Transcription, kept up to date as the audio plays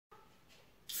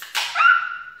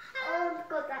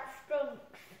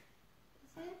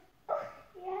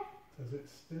Does it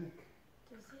stink?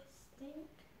 Does it stink?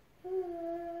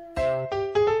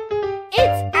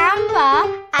 It's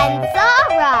Amber and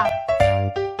Zara.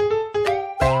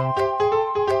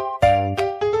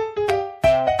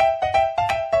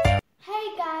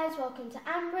 Hey guys, welcome to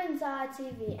Amber and Zara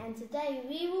TV, and today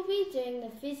we will be doing the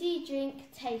fizzy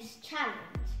drink taste challenge.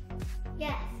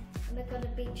 Yes, and we're going to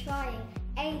be trying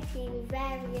 18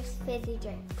 various fizzy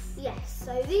drinks. Yes,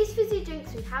 so these fizzy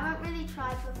drinks we haven't really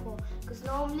tried before, because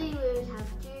normally we would have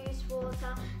juice,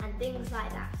 water and things like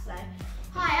that. So,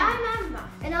 hi, I'm Amber.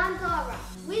 And I'm Zara.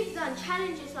 We've done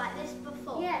challenges like this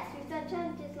before. Yes, we've done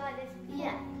challenges like this before.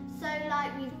 Yeah, so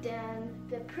like we've done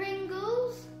the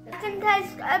Pringles. I can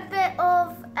taste a bit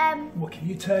of What can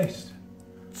you taste?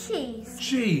 cheese.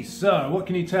 Cheese. Zara, what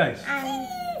can you taste? And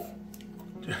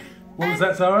What was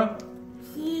that, Zara?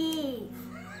 cheese.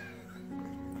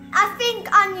 I think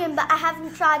onion, but I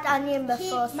haven't tried onion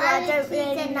before, so I don't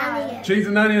really know. Cheese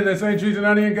and onion. They're saying cheese and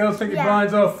onion. Girls, take your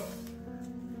blinds off.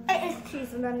 It is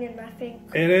cheese and onion, I think.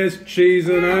 It is cheese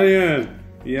and onion.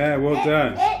 Yeah, well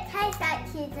done. It tastes like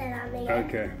cheese and onion.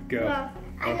 Okay, go. Well,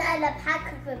 and then a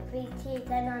pack of would be cheese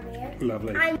and onion.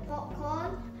 Lovely. And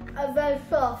popcorn, a road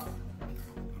froth.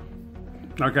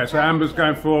 Okay, so Amber's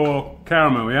going for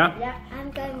caramel, yeah? Yeah,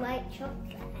 I'm going white chocolate.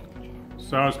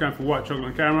 Sarah's going for white chocolate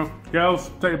and caramel. Girls,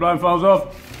 take your blindfolds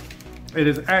off. It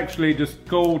is actually just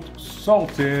called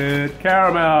salted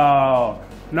caramel.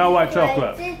 No white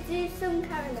chocolate. I did do some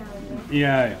caramel in it.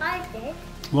 Yeah. I did.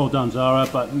 Well done, Zara,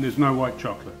 but there's no white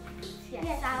chocolate.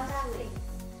 Yes, I was sweet.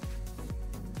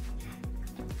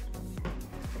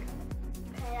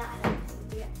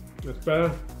 That's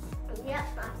better? Yep,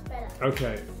 that's better.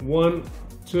 Okay, 1,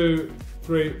 2,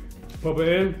 3, pop it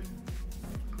in.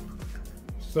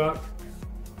 Suck.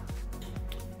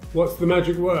 What's the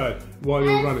magic word while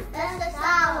you're running? That's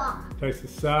sour. Tastes the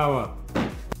sour.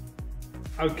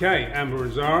 Okay, Amber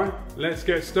and Zara, let's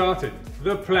get started.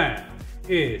 The plan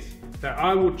is that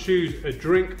I will choose a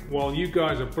drink while you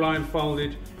guys are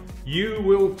blindfolded. You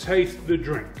will taste the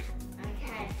drink.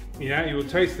 Okay. Yeah, you will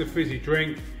taste the fizzy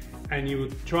drink and you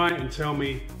will try and tell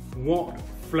me what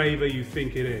flavour you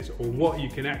think it is, or what you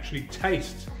can actually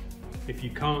taste if you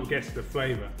can't guess the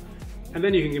flavour. And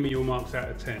then you can give me your marks out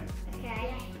of 10.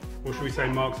 Okay. Or should we say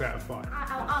marks out of 5?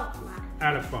 I'll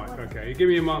Out of 5, okay. You give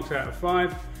me your marks out of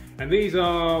 5. And these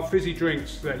are fizzy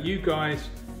drinks that you guys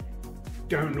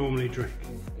don't normally drink.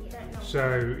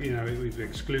 So, you know, we've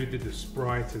excluded the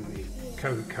Sprite and the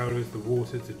Coca-Colas, the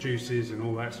waters, the juices and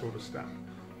all that sort of stuff.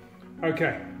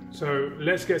 Okay, so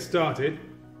let's get started.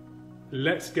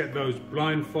 Let's get those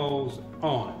blindfolds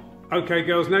on. Okay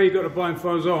girls, now you've got the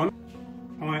blindfolds on,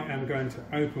 I am going to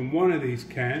open one of these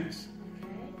cans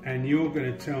and you're going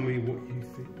to tell me what you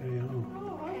think they are.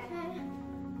 Oh,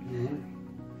 okay. Alright,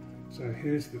 so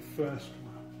here's the first one.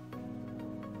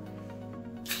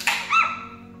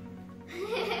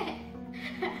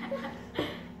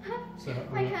 So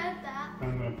I heard that.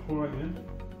 I'm going to pour it in.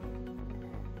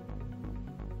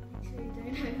 So we don't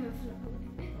overflow.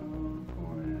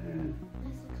 Pour it in.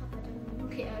 There's a cup, I don't want to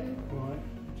knock it over. Right,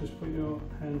 just put your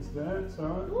hands there.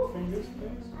 Sorry, fingers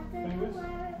please. I don't Fingers. know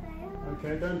where they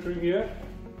are. Okay, don't drink yet.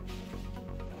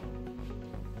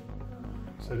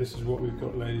 So this is what we've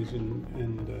got, ladies and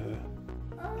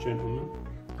gentlemen.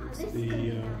 It's This the, is gonna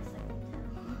be nice, I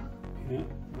can tell.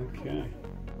 yeah, okay.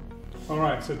 All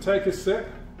right, so take a sip.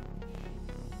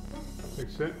 Take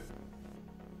a sip.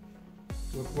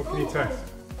 What can you taste?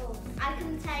 Oh, I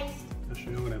can taste.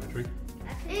 Actually, I'm gonna have a drink.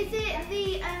 Is it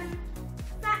the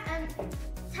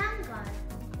Tango?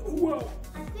 Whoa!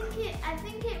 I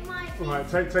think it might be. All right,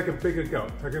 take a bigger gulp.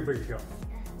 Take a bigger gulp.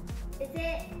 Is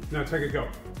it? No, take a gulp.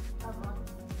 Oh, God.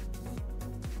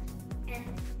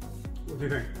 What do you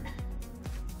think?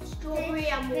 Strawberry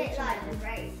and Bit watermelon. like the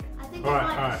grape. I think All it right,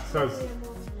 might all be right. So strawberry and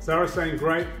watermelon. Sarah's saying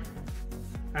grape.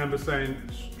 Amber's saying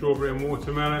strawberry and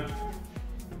watermelon.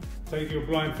 Take your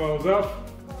blindfolds off.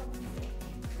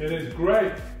 It is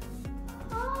grape.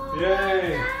 Oh,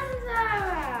 Yay. well done,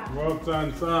 Zara. Well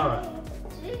done, Sarah.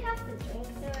 Do you have the drink?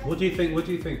 What do you think? What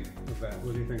do you think of that?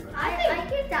 What do you think of that? I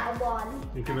give that a 1.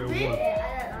 You give it a Really? 1. I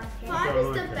don't like it. 5 don't is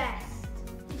like the it. best.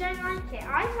 You don't like it?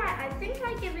 I think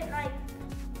I give it like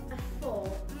a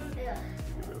 4. Yeah.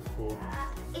 Give it a 4.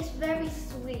 It's very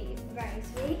sweet. Very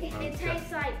sweet. Okay. It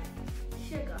tastes like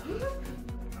sugar.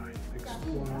 Right, next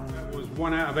one. That was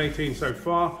 1 out of 18 so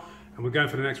far, and we're going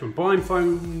for the next one.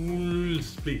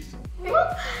 Blindfolds, please.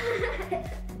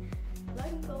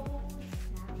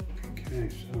 Okay,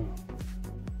 so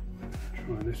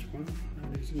try this one,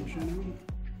 ladies and gentlemen.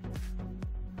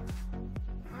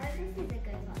 This is a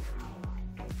good one.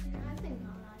 I think I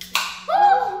like it.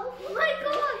 Oh my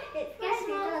God! It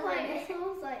smells like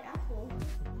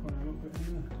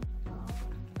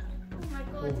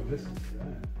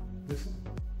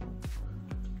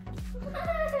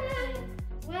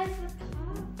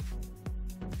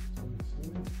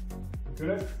Got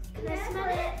it? Can I smell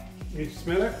it? You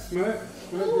smell it? Smell it?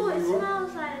 Smell Oh, it? it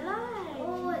smells like lime.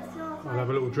 Oh, it smells I'll like... have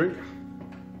a little drink.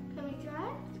 Can we try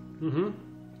it? Mm-hmm.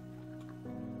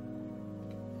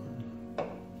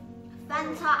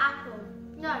 Fanta apple.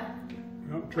 No.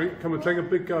 Oh, drink. Come on, take a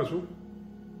big guzzle.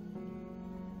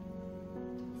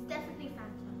 It's definitely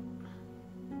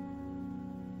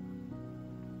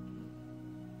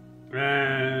Fanta.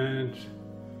 And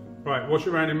right, wash it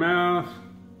around your mouth.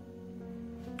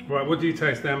 Right, what do you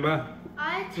taste, Amber?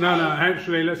 I taste No,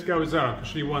 actually, let's go with Zara because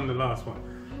she won the last one.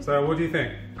 So, what do you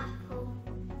think? apple.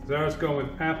 Zara's gone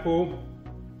with apple.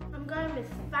 I'm going with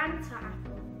Fanta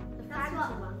apple. The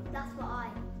Fanta one. That's what I.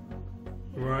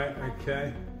 Right,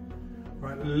 okay.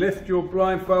 Right, lift your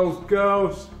blindfolds,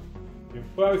 girls. You're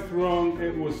both wrong.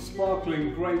 It was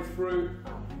sparkling grapefruit,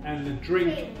 and the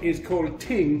drink is called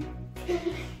Ting.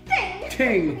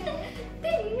 Ting.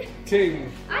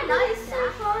 Ting. I like it's so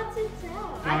hard to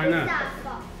tell. I know.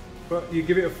 But you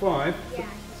give it a 5. Yeah.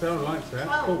 Sarah likes that.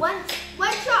 Well, Oh,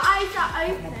 once your eyes are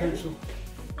my open, pencil.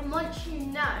 and once you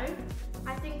know,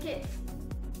 I think it's...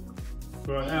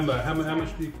 Right, Amber, how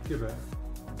much do you give it?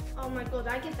 Oh my god,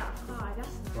 I give that a 5.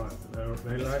 That's nice. Right,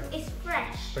 they like. It's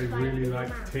fresh. They really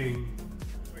like Ting.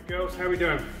 Right, girls, how we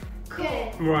doing?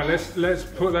 Cool. Right, let's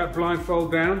put that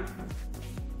blindfold down.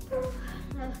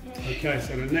 Okay. Okay,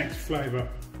 so the next flavour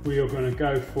we are going to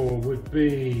go for would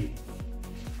be,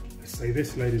 let's say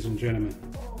this, ladies and gentlemen.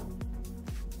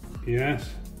 Yes.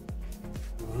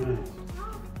 Right.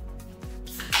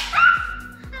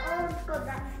 Oh god,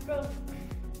 that stinks.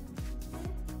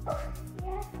 Oh,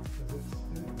 yeah.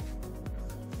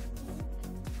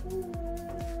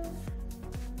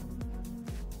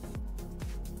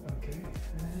 Okay.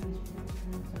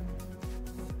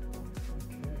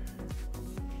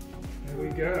 There we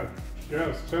go.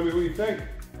 Girls, tell me what you think.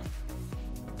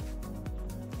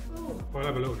 Ooh. I'll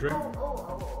have a little drink.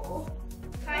 Oh.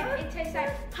 It tastes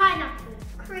like pineapple.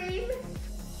 Cream.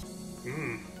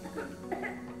 Mmm.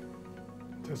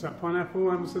 Tastes like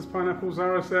pineapple. Emma says pineapple.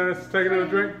 Zara says take another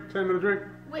drink. Take another drink.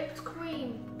 Whipped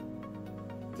cream.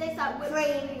 Tastes like whipped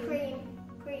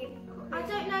Cream. I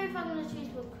don't know if I'm going to choose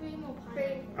whipped cream or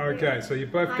pineapple. Okay, so you're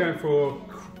both going for.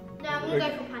 No, I'm going to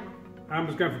go for pineapple.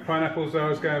 Amber's going for pineapple.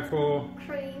 Zara's going for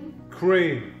Cream.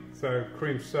 cream. So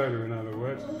cream soda, in other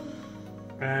words.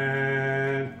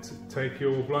 And take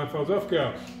your blindfolds off,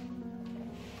 girls.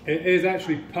 It is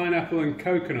actually pineapple and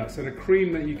coconut. So the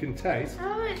cream that you can taste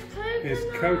Oh, it's coconut. is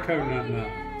coconut nut.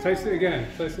 Yeah. Taste it again.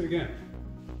 Taste it again.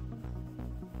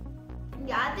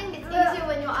 Yeah, I think it's easier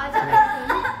when your eyes are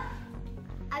open.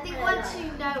 I think once you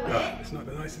know Oh, it. it's not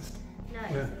the nicest. No.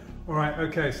 Yeah. All right.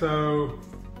 Okay. So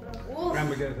Oof.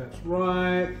 Amber gets that's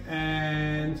right.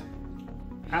 And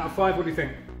out of 5, what do you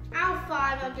think? Out of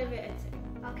 5, I'll give it a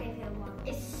 2. I'll give it a 1.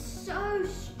 It's so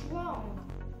strong.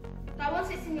 Like once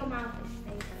it's in your mouth, it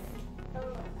stays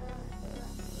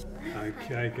there.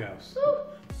 Okay, girls. Ooh.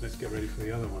 Let's get ready for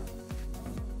the other one.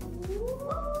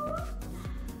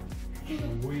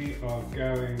 We are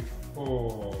going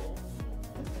for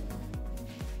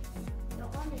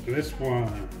this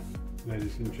one,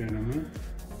 ladies and gentlemen.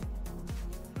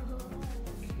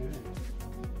 Okay.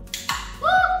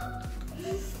 Oh,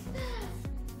 it's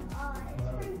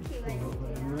thank you, Put a little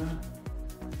bit in there.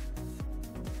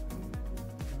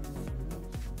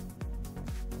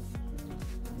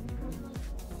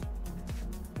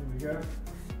 There we go.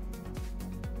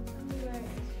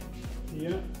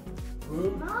 Yeah.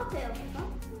 Boom.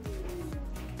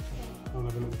 I'll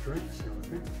have a little drink, see what I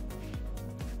think.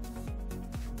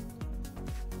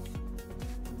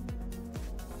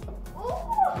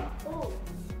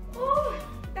 Oh,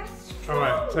 that's strong. All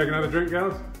right, take another drink,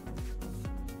 girls.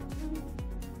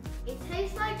 It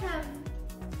tastes like What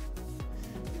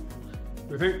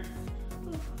do you think?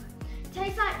 it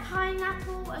tastes like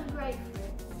pineapple and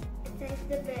grapefruit. It tastes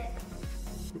a bit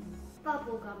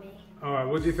bubblegummy. All right,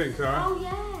 what do you think, Zara? Oh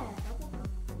yeah.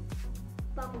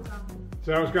 Bubblegum.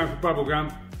 Zara's going for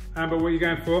bubblegum. Amber, what are you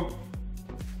going for?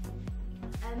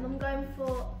 I'm going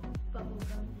for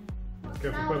bubblegum.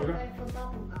 Go for Now we're bubblegum. going for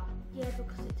bubblegum. Yeah,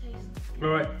 because it tastes. All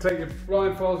right, take your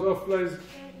blindfolds off, please.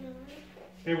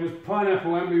 It was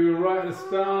pineapple, Amber. You were right at the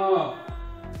start.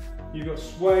 You got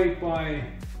swayed by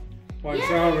Yeah,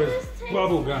 Zara's it just tastes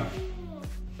bubblegum.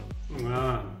 good.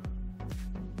 Ah.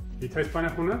 You taste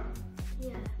pineapple now? Yeah.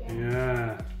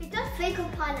 Yeah. It does think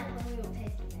of pineapple when you're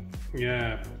tasting it.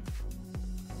 Yeah.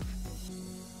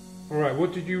 All right,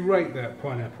 what did you rate that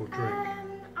pineapple drink?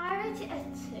 I rate it a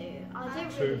 2. I don't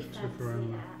Two, really two for fancy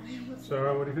Emma. that.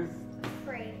 Sarah, what do you think?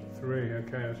 3. 3.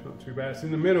 Okay, that's not too bad. It's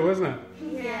in the middle, isn't it?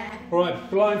 Yeah. All right,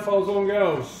 blindfolds on,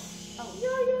 girls.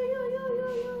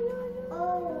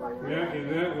 Oh, Yeah, you're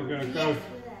there. We're going to go.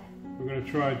 We're going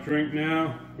to try a drink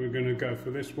now. We're going to go for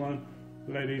this one,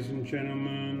 ladies and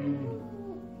gentlemen.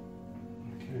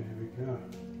 Okay, here we go.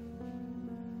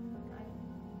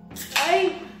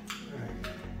 Hey.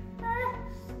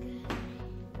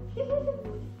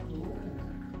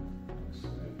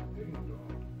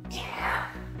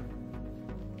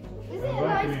 Is it a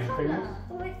nice colour?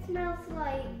 Oh, it smells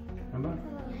like... Emma?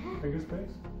 Fingers,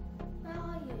 please. Where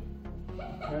are you?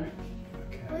 Okay.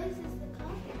 Where is this the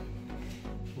colour?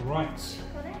 Right.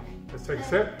 Got it? Let's take a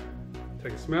sip.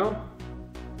 Take a smell.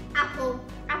 Apple.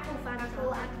 Apple Fanta.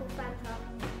 Apple Fanta.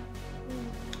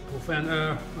 Apple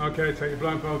Fanta. Okay, take your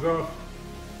blindfolds off.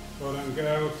 Well done,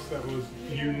 girls. That was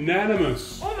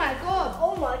unanimous. Oh my god.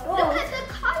 Oh my god. Look at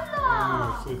the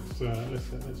colour.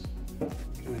 Let's.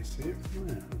 Can I see it from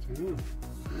there? I don't know.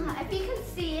 If you can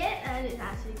see it, then it's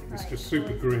actually quite It's just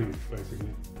super green,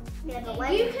 basically. Yeah, but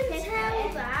when you can tell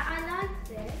that, I liked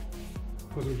it.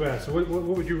 Wasn't bad. So what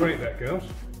would you rate that, girls?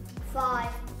 5.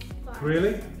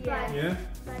 Really? Yeah. Yeah?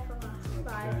 5 from us.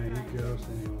 Okay, you girls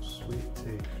and your sweet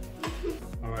tea.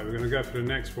 Alright, we're going to go for the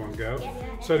next one, girls.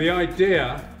 Yeah. So the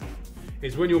idea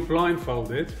is when you're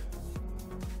blindfolded,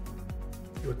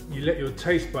 you let your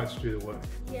taste buds do the work.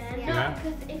 Yeah,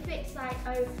 because if it's like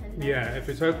open. Yeah, if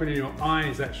it's open in your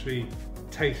eyes, actually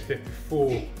taste it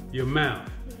before your mouth.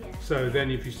 Yeah. So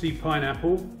then if you see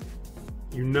pineapple,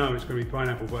 you know it's going to be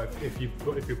pineapple, but if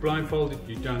you're blindfolded,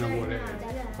 you don't know what it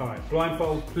is. Alright,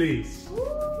 blindfold please.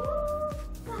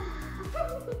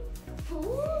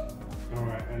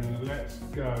 Alright, and let's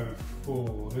go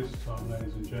for this time,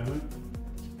 ladies and gentlemen.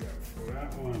 Let's go for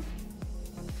that one.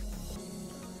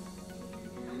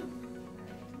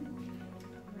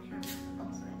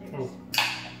 Oh.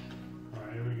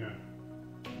 Alright, here we go.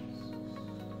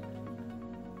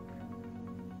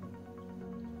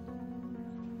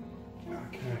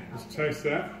 Okay, let's taste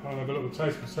that. I'll have a little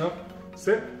taste myself.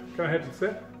 Sip. Go ahead and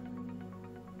sip.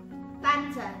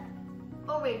 Fanta.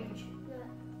 Orange.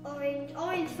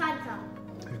 Orange Fanta.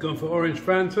 You've gone for orange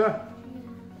Fanta.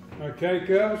 Okay,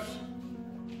 girls.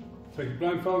 Take your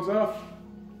blindfolds off.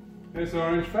 It's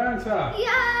orange Fanta.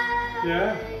 Yeah.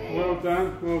 Yeah, well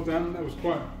done, well done. That was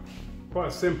quite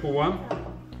a simple one.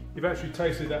 You've actually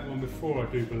tasted that one before,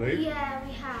 I do believe. Yeah,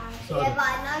 we have. So Yeah, but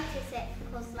I noticed it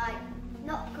because, like,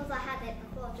 not because I had it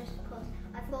before, just because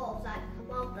I thought it was like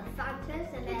one of the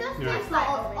Fantas, and then It does Yeah. taste like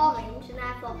like orange, and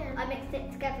I thought Yeah. I mixed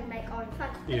it together and make orange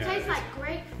Fanta. Yeah, It tastes it's- like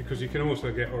grape. because you can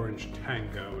also get orange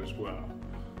tango as well.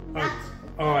 That's-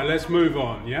 Alright, let's move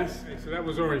on, yes? Okay, so that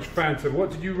was orange Fanta.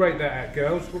 What did you rate that at,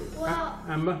 girls? Well,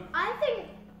 Amber? I think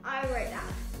I rate that.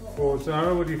 4.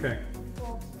 Zara, what do you think?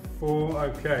 4. 4,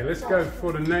 okay. Let's go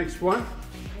for the next one.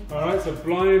 Alright, so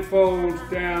blindfold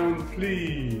down,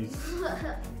 please.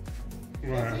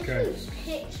 Right, okay. It's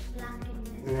pitch black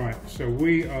in this. Right, so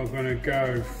we are going to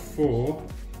go for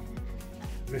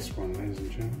this one, ladies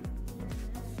and gentlemen.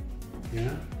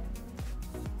 Yeah?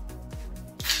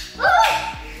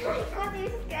 Oh my god, you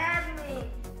scared me.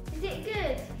 Is it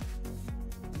good?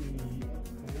 I need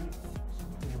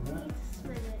to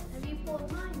smell it. Have you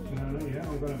poured mine yet? No, not yet.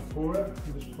 I'm going to pour it.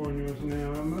 I'm just pouring yours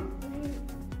now, Amber.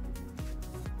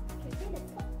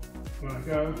 Right,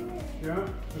 go. Yeah,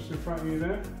 just in front of you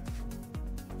there.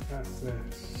 That's it.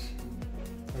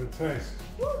 Have a taste.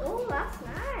 Oh, that's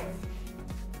nice.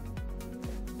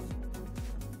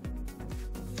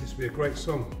 This would be a great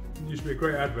song. It used to be a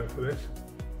great advert for this.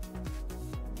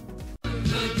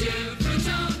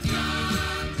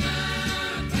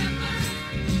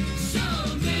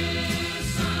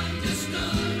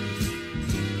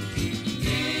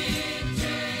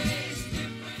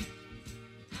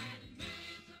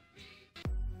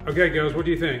 Okay, girls, what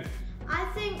do you think? I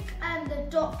think the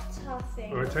doctor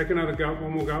thing. All right, take another gulp,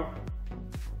 one more gulp.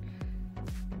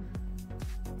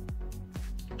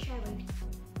 Cherry.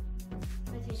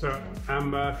 I taste So, cherry.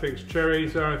 Amber thinks cherry,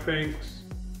 Zara thinks.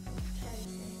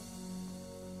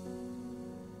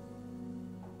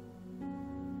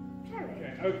 Cherry.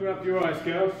 Okay, open up your eyes,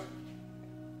 girls.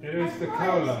 It is the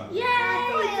cola. Yay!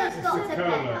 I It's thought it the was Dr.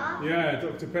 cola. Pepper. Yeah,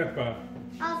 Dr. Pepper.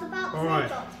 I was about to All say right.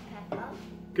 Dr. Pepper.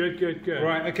 Good, good, good.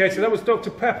 Right, okay, so that was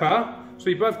Dr. Pepper. So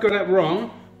you both got that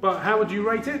wrong, but how would you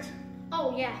rate it?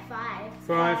 Oh yeah,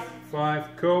 5. 5,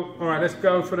 cool. All right, let's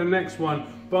go for the next one.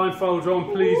 Blindfolds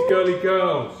on, please, girly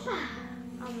girls. Oh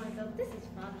my god, this is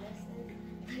fun,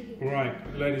 listen. Right,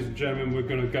 ladies and gentlemen, we're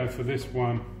going to go for this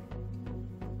one.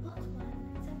 What's one?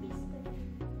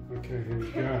 It's a Okay, here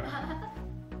we go.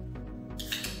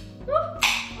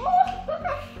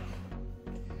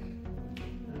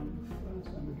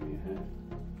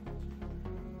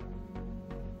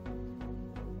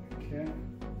 Okay.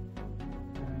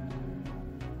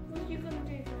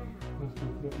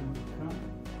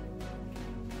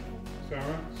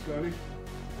 Zara, slowly.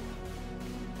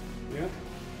 Yeah.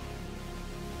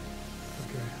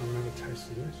 Okay, I'll have a taste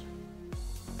of this.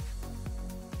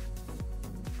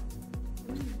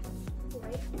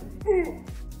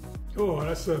 Oh,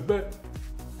 that's a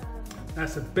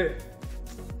bit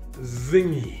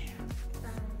zingy.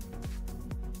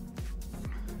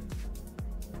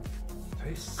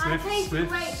 Taste,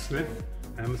 sniff.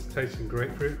 Emma's tasting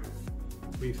grapefruit.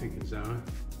 What are you thinking, Zara?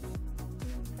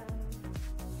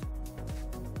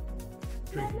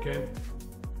 Drink again.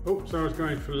 Oh, Zara's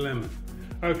going for lemon.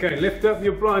 Okay, lift up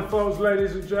your blindfolds,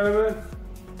 ladies and gentlemen.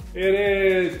 It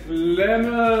is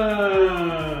lemon.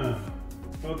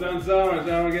 Well done, Zara.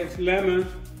 Zara gets lemon.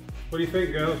 What do you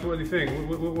think, girls? What do you think?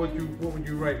 What would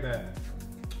you rate that?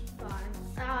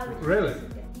 5. Really?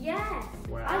 Yes.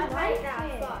 Wow. I rate that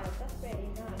 5. That's really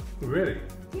nice. Really?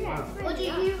 Yeah. Wow. What do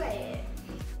you rate it?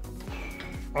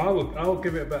 I'll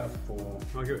give it about a 4.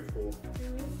 I'll give it 4.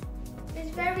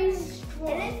 It's very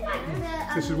strong. And it's like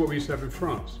the. This is what we used to have in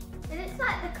France. And it's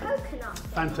like the coconut.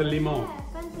 Fanta limon. Yeah,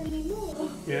 Fanta limon.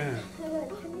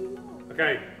 Yeah.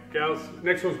 Okay, girls.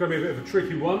 Next one's going to be a bit of a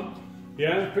tricky one.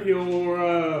 Yeah. Put your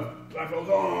blindfolds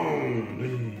on,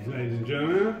 please, ladies and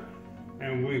gentlemen.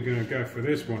 And we're going to go for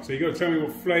this one. So you got to tell me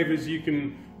what flavors you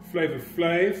can flavor.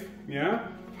 Yeah.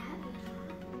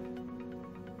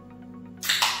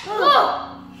 Oh!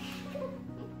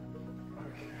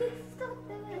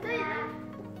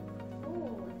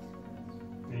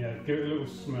 Yeah, give it a little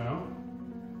smell.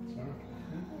 Sorry.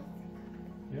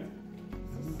 Yeah.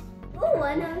 Oh,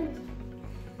 I know.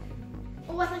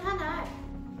 Oh, I think I know.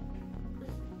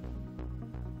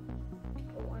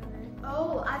 Oh, I know.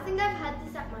 Oh, I think I've had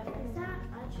this at my friend's house.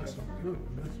 That's not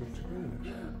too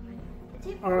bad. Is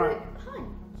it All right. fruit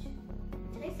punch?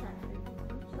 Tastes like fruit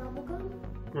punch. Bubblegum?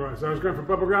 Right, so I was going for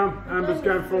bubblegum. Amber's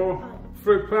going for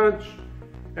fruit punch.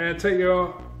 And take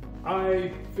your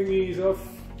eye thingies off.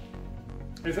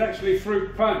 It's actually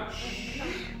fruit punch.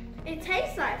 It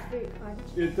tastes like fruit punch.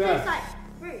 It does. It tastes like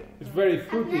fruit. It's very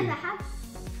fruity. I've never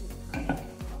had.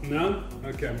 No?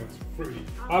 Okay, well, it's fruity.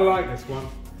 I like this one.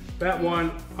 That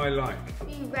one I like.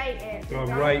 You rate it. I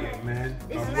rate it, man.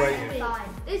 I rate it.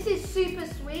 5. This is super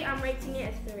sweet. I'm rating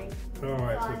it as 3.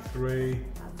 Alright, so 3.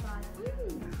 That's 5.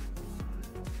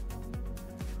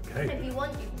 Okay. If you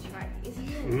want, you can try these.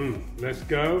 Let's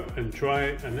go and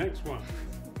try the next one.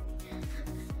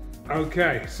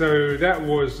 Okay, so that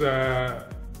was,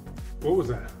 what was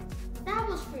that? That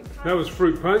was fruit punch. That was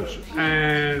fruit punch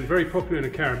and very popular in the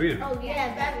Caribbean. Oh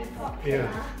yeah, very popular.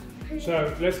 Yeah.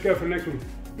 So let's go for the next one.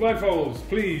 Blindfolds,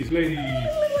 please, ladies.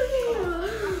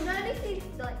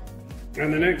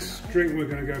 And the next drink we're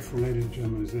going to go for, ladies and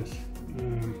gentlemen, is this,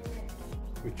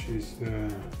 which is, yeah.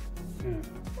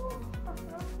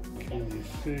 Can you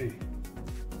see?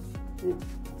 Ooh.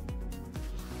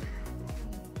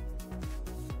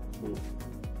 Ooh.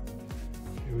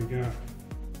 Here we go.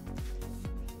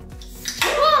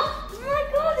 Oh my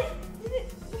god!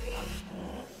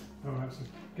 Alright, so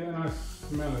get a nice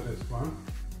smell of this one.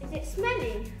 Is it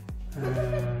smelly?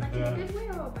 And, like in a good way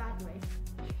or a bad way?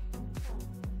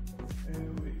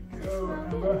 Here we go,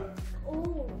 Amber.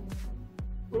 Oh.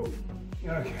 Ooh.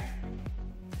 Okay.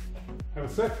 Have a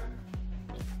sip.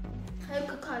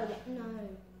 Coca-Cola. No.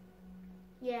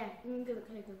 Yeah, I'm gonna give it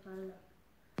Coca-Cola.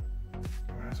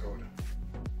 That's odd.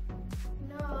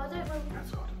 No, I don't want.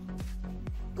 That's odd.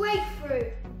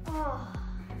 Grapefruit. Oh.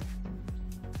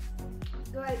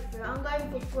 Grapefruit. I'm going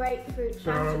for grapefruit.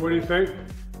 Zara, what do you think?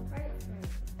 Grapefruit.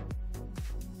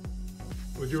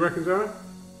 What do you reckon, Zara?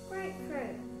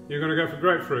 Grapefruit. You're going to go for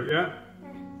grapefruit, yeah?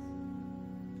 Yes.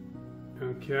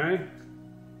 Okay.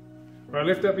 Right,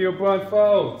 lift up your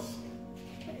blindfolds.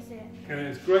 What is it? And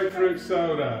it's grapefruit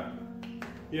soda.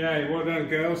 Yay, well done,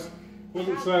 girls.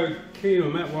 Wasn't so keen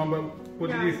on that one, but what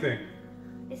do you think?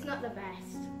 It's not the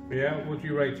best. Yeah, what do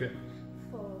you rate it?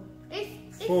 4.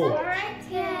 It's 4. alright.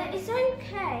 Yeah, it's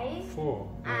okay. 4.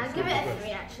 I'll give it a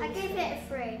 3 actually. I give it a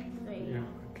 3. 3. Yeah,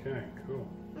 okay, cool.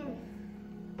 Mm.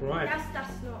 Right.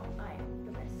 That's not like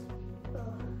the best.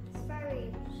 Oh, it's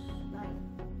very Like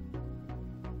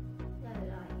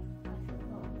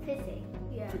fizzy.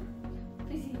 yeah.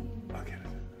 Fizzy. Okay.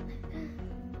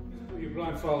 Put your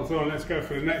blindfolds on, let's go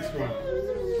for the next one.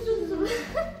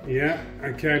 Yeah,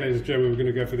 okay, ladies and gentlemen, we're going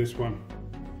to go for this one.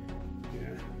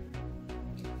 Yeah.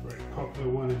 Very popular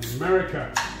one in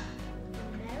America.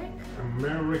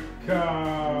 America.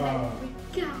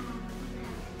 Okay.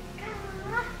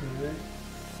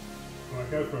 Right,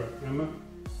 go for it, Emma.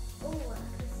 Oh, I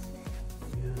can smell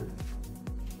Yeah.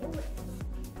 it.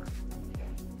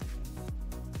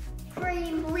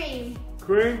 Cream.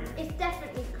 Cream? It's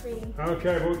definitely cream.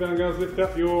 Okay, well done, guys. Lift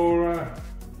up your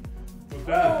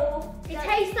Oh, it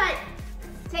tastes like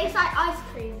ice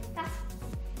cream.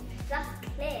 That's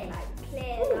clear, like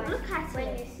clear. Ooh, like look at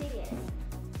when you see it.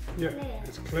 Yeah, clear.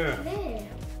 it's clear. Clear.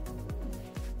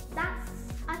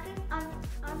 I think I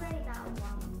rate that a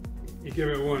 1. You give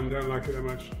it a 1, don't like it that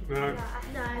much? No.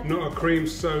 No. Not a cream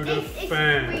soda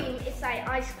fan. It's cream. It's like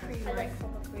ice cream. I like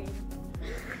proper cream.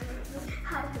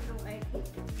 I don't know why.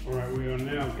 Alright, we are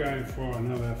now going for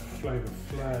another Flavor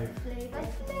Flav.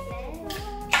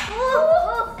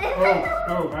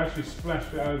 Oh, I actually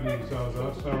splashed it over you,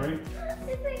 Zaza, sorry.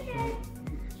 It's okay.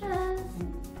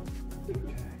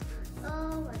 Okay.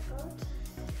 Oh my god.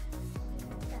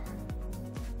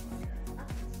 I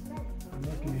can smell it. I'm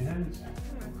looking at your hands. Oh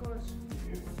my gosh.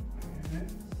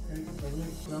 Okay, lovely.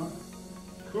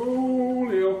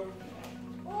 Coolio.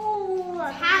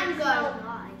 Oh, Tango.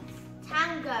 Nice.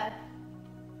 Tango.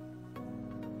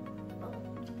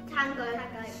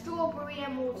 Strawberry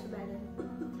and watermelon.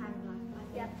 Tango.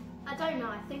 Yep. I don't know,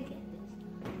 I think it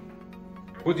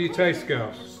is. What do you taste,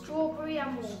 girls? Strawberry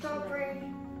and watermelon. Strawberry.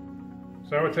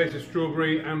 Sarah tastes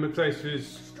strawberry, Amber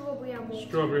tastes Strawberry and watermelon.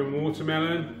 strawberry and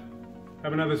watermelon.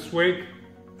 Have another swig.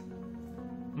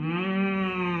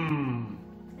 Mmm.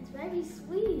 It's very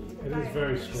sweet. It is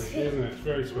very sweet, isn't it? It's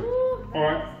very sweet. Ooh.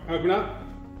 Alright, open up.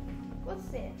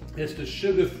 What's it? It's the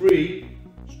sugar-free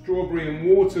strawberry and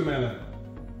watermelon.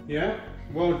 Yeah?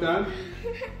 Well done.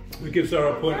 We give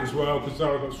Zara a point as well because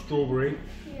Zara got strawberry.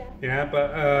 Yeah. Yeah,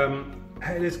 but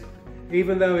it is,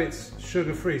 even though it's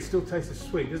sugar-free, it still tastes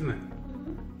sweet, doesn't it?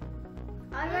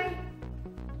 I rate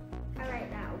that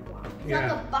a 1. It's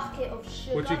Yeah. like a bucket of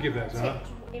sugar. What'd you give that, Zara?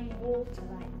 tipped in water,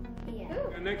 like. Yeah.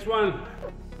 Okay, next one.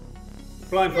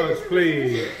 Blindfolds,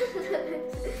 please.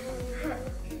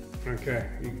 Okay,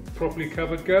 you properly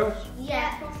covered, girls?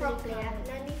 Yeah, properly.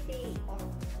 Let me see.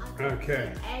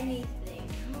 Okay. Anything.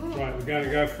 Right, we're going to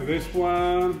go for this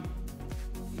one.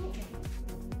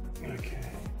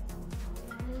 Okay.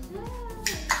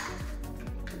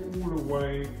 All the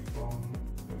way from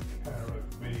the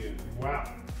Caribbean.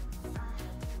 Wow.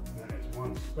 That is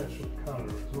one special colour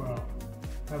as well.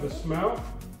 Have a smell.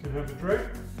 Can have a drink.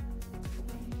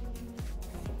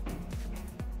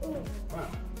 Wow.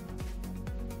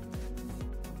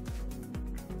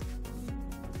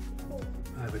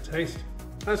 I have a taste.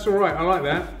 That's all right. I like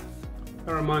that.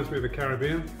 That reminds me of the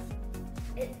Caribbean.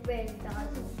 It really does.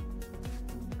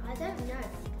 I don't know.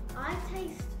 I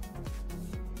taste.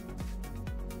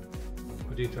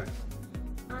 What do you taste?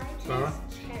 I taste Zara?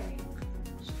 cherry.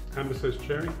 Amber says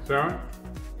cherry. Zara?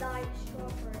 Like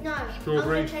strawberry. No,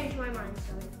 Strawberry. I'm going to change my mind,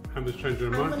 sorry. Amber's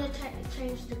changing her I'm mind. going to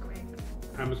change the grape.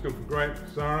 Amber's gone for grape.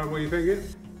 Zara, what are you thinking?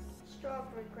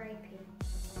 Strawberry grapey.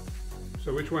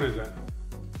 So which one is that?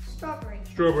 Strawberry.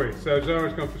 Strawberry. So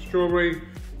Zara's gone for strawberry.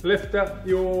 Lift up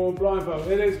your blindfold.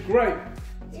 It is grape.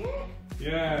 Yeah.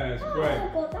 Yeah, it's grape. Oh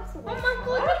my god, that's a Oh my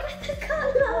god, look at the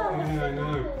colour! Yeah, I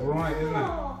know. Bright, isn't it?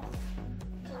 Oh,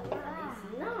 that's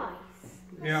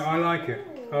nice. Yeah, I like it.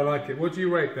 I like it. What do you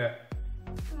rate that?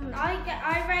 I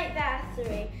rate that a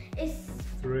 3. It's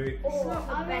 3, It's not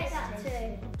the I rate best that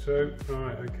taste. 2. All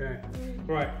right, okay.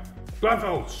 Right.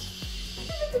 Blindfolds.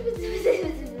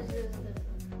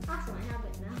 That's my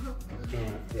habit now. All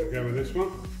right, we'll go with this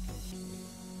one.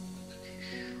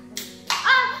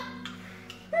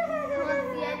 That's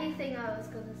the only thing I was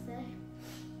going to say.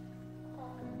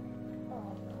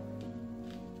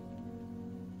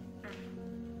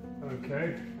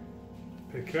 Okay.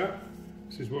 Pick up.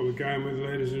 This is what we're going with,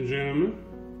 ladies and gentlemen.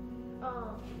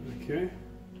 Oh. Okay.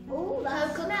 Oh,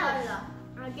 that smells. Coca-Cola.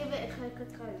 I'll give it a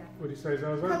Coca-Cola. What do you say,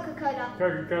 Zaza? Coca-Cola.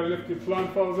 Coca-Cola, lift your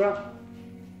blindfolds up.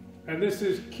 And this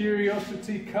is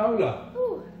Curiosity Cola.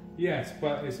 Ooh. Yes,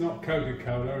 but it's not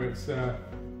Coca-Cola, it's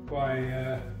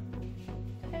by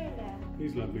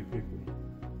these lovely people.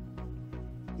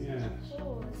 Yes.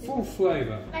 Oh, Full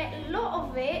flavour. Like, a lot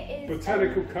of it is...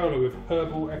 Botanical cola with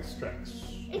herbal extracts.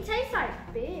 It tastes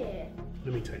like beer.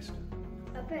 Let me taste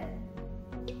it. a bit.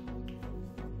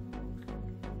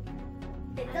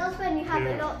 It does when you have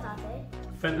Yeah. a lot, does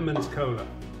it? Fentimans Cola.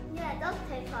 Yeah, it does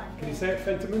taste like Can you it. say it,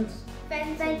 Fentimans?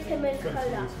 Fentimans Cola.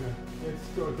 Fentimans, yeah. It's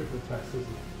got a different taste, isn't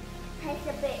it? Tastes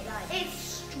a bit like It's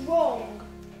strong.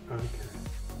 Okay.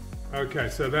 Okay,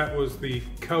 so that was the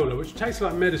cola, which tastes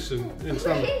like medicine in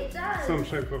some It does.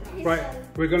 shape or It Right, does.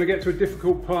 we're going to get to a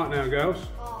difficult part now, girls.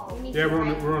 Oh. Yeah, we're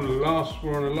on the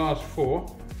last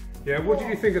 4. Yeah, what did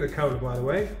you think of the cola, by the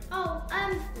way? Oh,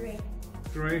 3.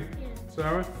 3. Yeah.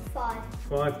 Sarah? 5.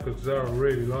 5, because Zara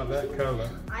really liked that cola.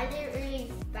 I didn't really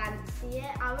fancy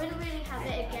it. I wouldn't really have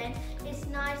it again. It's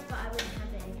nice, but I wouldn't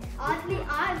have it again.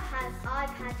 I've had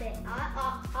it.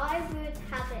 I would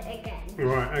have it again.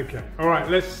 Right, okay. Alright,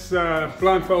 let's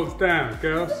blindfolds down,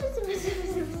 girls.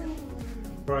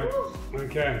 Right,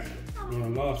 okay.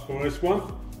 Last for this one.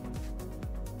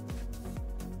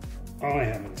 I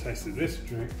haven't tasted this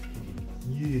drink.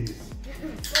 Yes.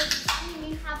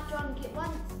 You have drunk it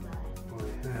once though. I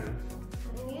have.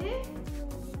 Can you?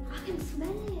 I can smell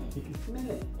it. You can smell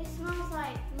it. It smells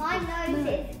like my nose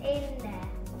is in there.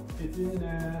 It's in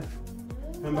there.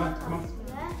 Come back, come on.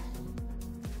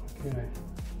 Okay.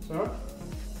 So?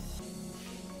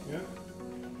 Yeah.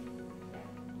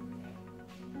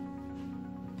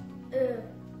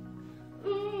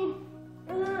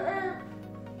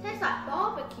 Tastes like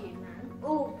barbecue, man.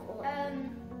 Oh.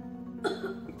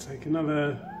 Take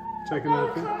another bit.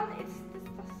 It's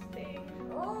disgusting.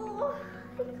 Oh,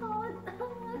 I can't.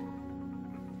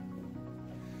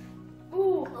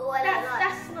 Oh,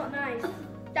 that's not nice.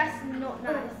 That's not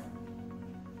nice.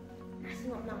 That's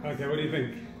not nice. Okay, what do you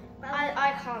think?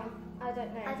 I can't. I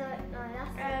don't know. I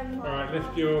don't know. Alright,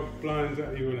 lift your blinds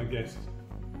out. You wouldn't have guessed.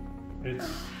 It's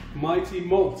Mighty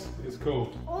Malt, it's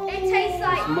called. It tastes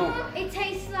like It's malt. it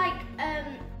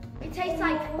tastes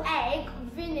like egg,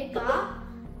 vinegar,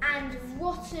 and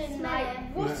rotten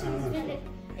vinegar.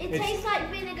 It tastes like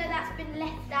vinegar that's been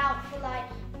left out for like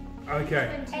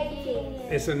Okay. 8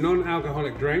 years. It's a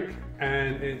non-alcoholic drink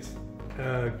and it's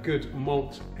a good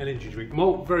malt energy drink.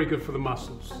 Malt, very good for the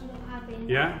muscles. I'm not having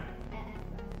Yeah?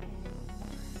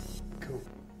 Cool.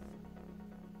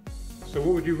 So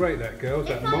what would you rate that, girls?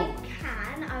 If That malt? I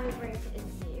can, I would rate it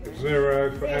a 0.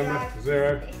 0 for Emma.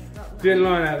 0. It's not nice. Didn't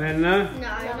like that then, no? No,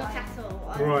 not at all. I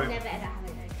Right. would never ever have it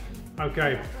again.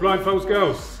 Okay, blindfolds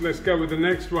girls. Let's go with the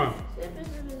next one.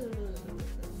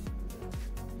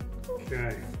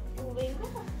 Okay.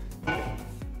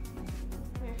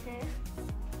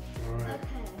 Alright.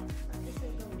 Okay, this is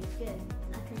gonna be good.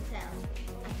 I can tell.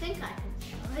 I think I can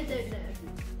tell. I don't know.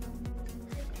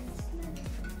 I can smell it.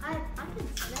 I can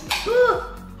smell it.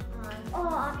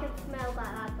 Oh, I can smell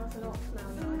that. That does not smell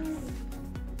nice.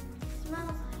 It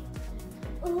smells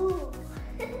like. Ooh.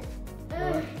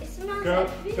 It smells Go,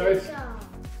 like taste.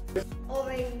 vinegar.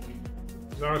 Orange.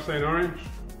 Zara saying orange.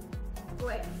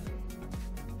 Grapefruit.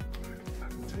 I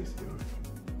can taste the orange.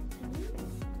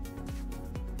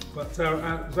 But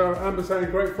Zara, Amber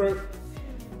saying grapefruit.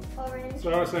 Orange.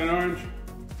 Zara saying orange.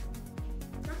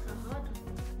 That's a hard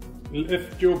one.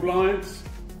 Lift your blinds.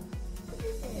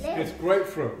 Lip. It's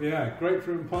grapefruit. Yeah,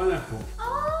 grapefruit and pineapple.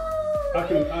 Oh. I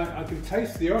can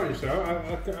taste the orange though.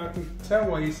 I can tell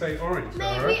why you say orange.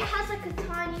 Maybe Zara. it has like a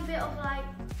tiny bit of like.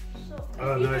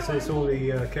 Oh no, it's all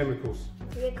the chemicals.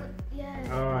 Yeah.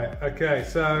 Alright, okay,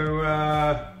 so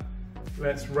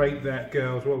let's rate that,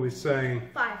 girls. What are we saying?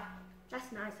 5.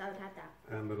 That's nice. I would have that.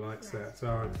 Amber likes that.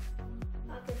 Zara.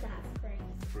 I'll give that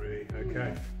 3. 3,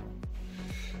 okay.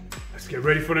 Let's get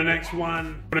ready for the next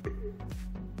one.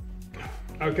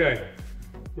 Okay,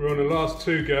 we're on the last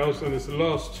 2, girls, and it's the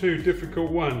last 2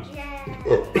 difficult ones. Yeah.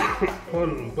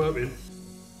 Pardon, I'm burping.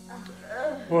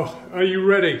 Oh, are you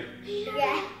ready?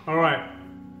 Yeah. Alright.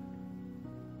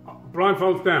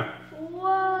 Blindfolds down.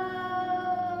 Whoa.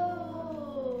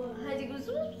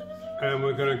 And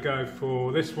we're going to go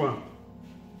for this one.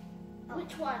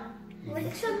 Which one?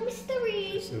 It's a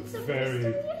mystery. It's a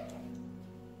very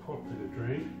popular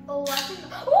drink. Oh, I think.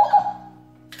 Oh!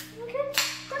 Okay.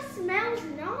 That smells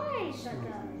nice. That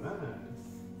does.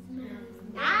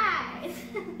 Nice.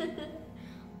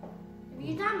 Have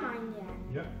you done mine yet?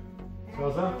 Yep. So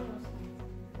that?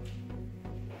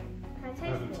 Can I I taste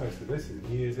haven't it? tasted this in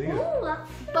years either. Oh, that's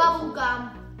bubble gum.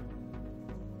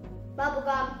 Bubble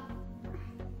gum.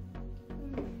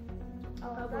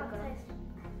 Oh, that tastes.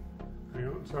 Hang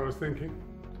on, so I was thinking.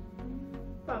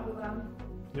 Bubble gum.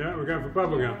 Yeah, we're going for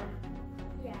bubblegum.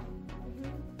 Yeah.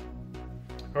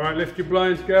 Alright, lift your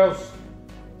blinds, girls.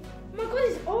 Oh my god,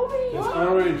 it's orange. It's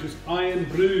orange, it's iron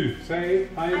blue. Say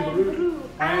it, iron blue.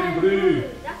 Iron blue.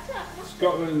 That's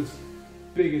Scotland's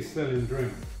biggest selling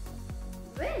drink.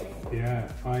 really? Yeah,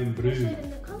 iron blue.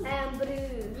 Iron blue.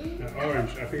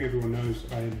 Orange, I think everyone knows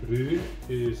iron blue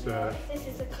is This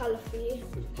is a colour for you.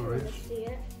 orange. See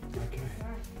it? Okay.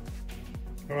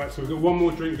 Alright, so we've got one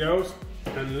more drink, girls,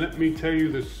 and let me tell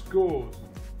you the scores.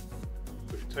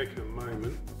 We've taken a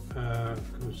moment,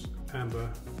 because Amber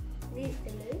Needs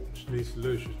to lose. she needs to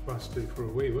lose. She's busting for a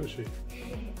wee, wasn't she?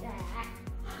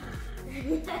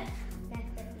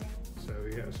 So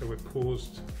yeah, so we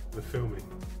paused the filming.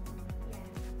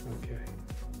 Okay.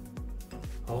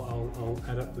 I'll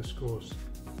add up the scores.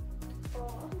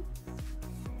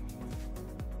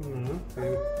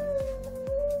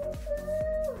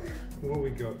 What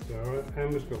we got, Zara?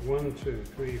 Amber's got 1, 2,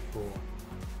 3, 4,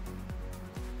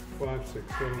 5,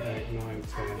 6, 7, 8, 9,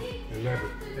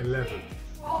 10, 11.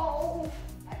 Oh,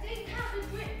 I didn't count the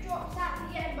drip drops at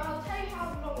the end, but I'll tell you how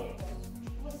long it was.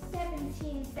 It was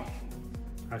 17 seconds.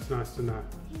 That's nice to know.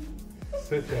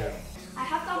 Sit down. I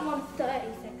have done one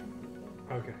 30 seconds.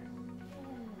 Okay.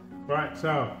 Right,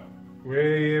 so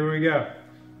here we go.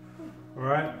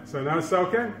 Alright, so now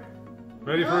soaking.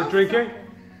 Ready for a drinking?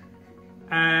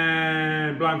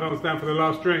 And blindfolds down for the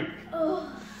last drink. Oh.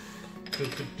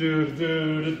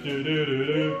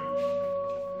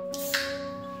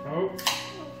 Oh.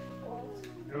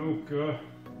 Oh god.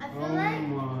 Oh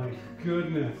my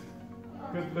goodness.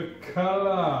 Look at the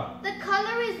colour. The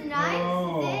colour is nice.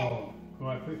 Oh.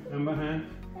 Right, put Amber hand.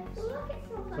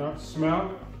 So,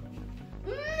 smell.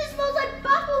 It smells like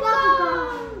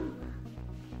bubblegum.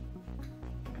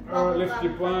 Alright, lift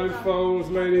your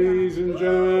blindfolds, ladies and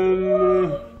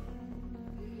gentlemen.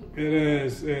 It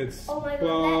is. It's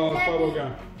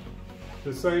bubblegum.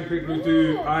 The same people who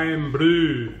do I am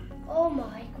blue. Oh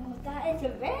my god,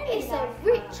 that is a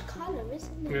rich colour,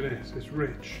 isn't it? It is. It's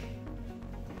rich.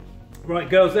 Right,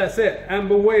 girls, that's it.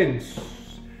 Amber wins.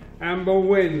 Amber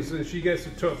wins, and she gets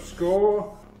the top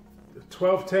score.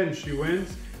 12-10 she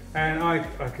wins. And I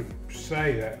could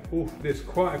say that there's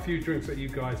quite a few drinks that you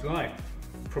guys like.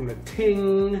 From the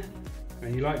ting,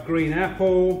 and you like green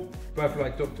apple, both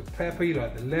like Dr. Pepper, you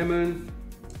like the lemon.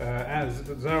 As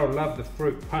Zara loved the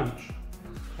fruit punch.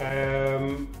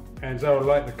 And Zara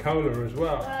liked the cola as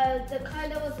well. The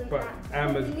cola wasn't but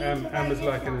that. Amber's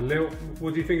liking a little.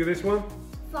 What do you think of this one?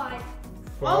 5. 5.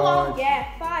 Oh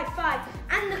yeah, 5.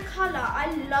 And the colour,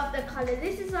 I love the colour.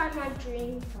 This is like my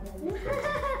dream colour.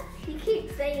 You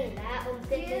keep saying that on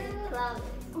different colours.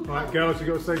 Right, girls, you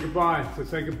got to say goodbye. So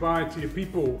say goodbye to your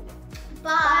people.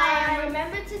 Bye. And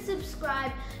remember to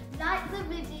subscribe, like the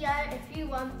video if you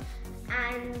want,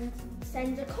 and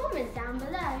send a comment down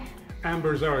below.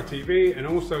 Amber Zara TV, and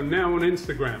also now on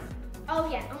Instagram.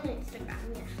 Oh yeah, on Instagram,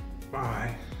 yeah.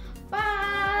 Bye.